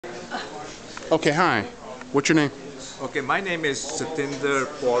Okay, hi. What's your name? Okay, my name is Satinder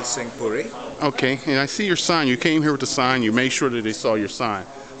Puri. Okay, and I see your sign. You came here with the sign. You made sure that they saw your sign.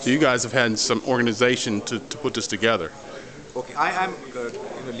 So you guys have had some organization to put this together. Okay, I am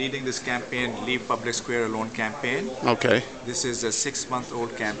leading this campaign, Leave Public Square Alone campaign. Okay. This is a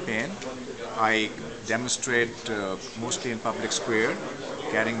 6-month-old campaign. I demonstrate mostly in public square,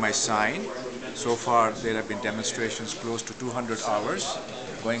 carrying my sign. So far, there have been demonstrations close to 200 hours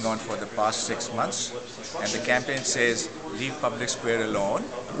going on for the past 6 months. And the campaign says, Leave Public Square Alone.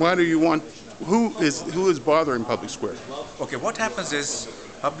 Why do you want? Who is bothering public square? Okay, what happens is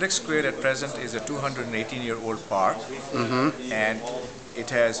Public Square at present is a 218-year-old park, and it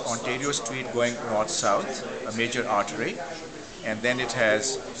has Ontario Street going north-south, a major artery, and then it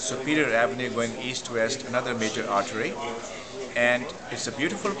has Superior Avenue going east-west, another major artery, and it's a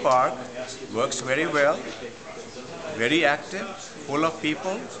beautiful park, works very well, very active, full of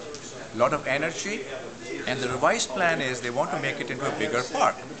people, lot of energy, and the revised plan is they want to make it into a bigger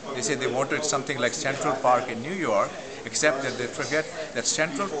park. They say they wanted something like Central Park in New York, except that they forget that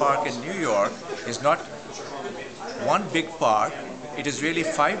Central Park in New York is not one big park. It is really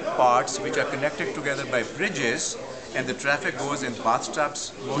 5 parts which are connected together by bridges, and the traffic goes in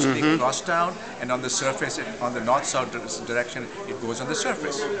bathtubs, mostly across town, and on the surface, on the north-south direction, it goes on the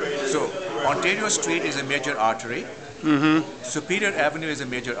surface. So Ontario Street is a major artery. Superior Avenue is a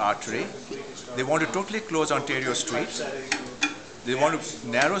major artery. They want to totally close Ontario Street. They want to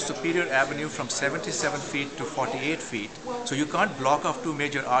narrow Superior Avenue from 77 feet to 48 feet. So you can't block off 2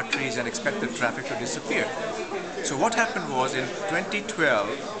 major arteries and expect the traffic to disappear. So what happened was in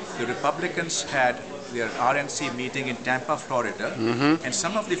 2012, the Republicans had their RNC meeting in Tampa, Florida, and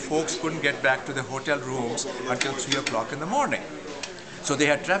some of the folks couldn't get back to the hotel rooms until 3 o'clock in the morning. So they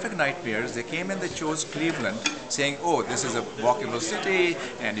had traffic nightmares. They came and they chose Cleveland, saying, oh, this is a walkable city,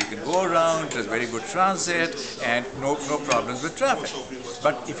 and you can go around, there's very good transit, and no problems with traffic.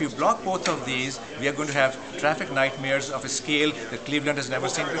 But if you block both of these, we are going to have traffic nightmares of a scale that Cleveland has never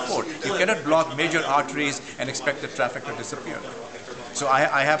seen before. You cannot block major arteries and expect the traffic to disappear. So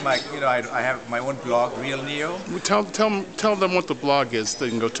I have my, I have my own blog, Real Neo. Tell them what the blog is. They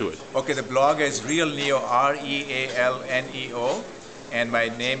can go to it. Okay, the blog is Real Neo, REALNEO. And my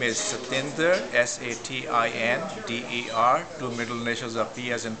name is Satinder, Satinder, 2 middle initials are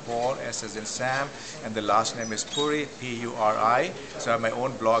P as in Paul, S as in Sam, and the last name is Puri, Puri. So I have my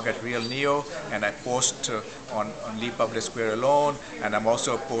own blog at Real Neo, and I post on Leave Public Square Alone, and I'm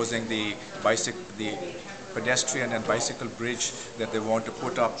also opposing the pedestrian and bicycle bridge that they want to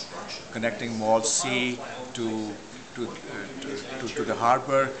put up connecting Mall C to the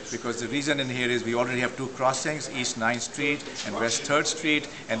harbor, because the reason in here is we already have 2 crossings, East 9th Street and West 3rd Street,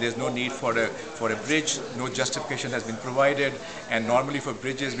 and there's no need for a bridge. No justification has been provided, and normally for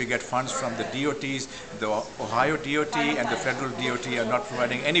bridges we get funds from the DOTs. The Ohio DOT and the federal DOT are not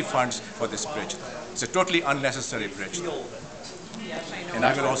providing any funds for this bridge. It's a totally unnecessary bridge. And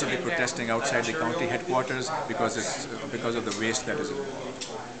I will also be protesting outside the county headquarters because of the waste that is involved.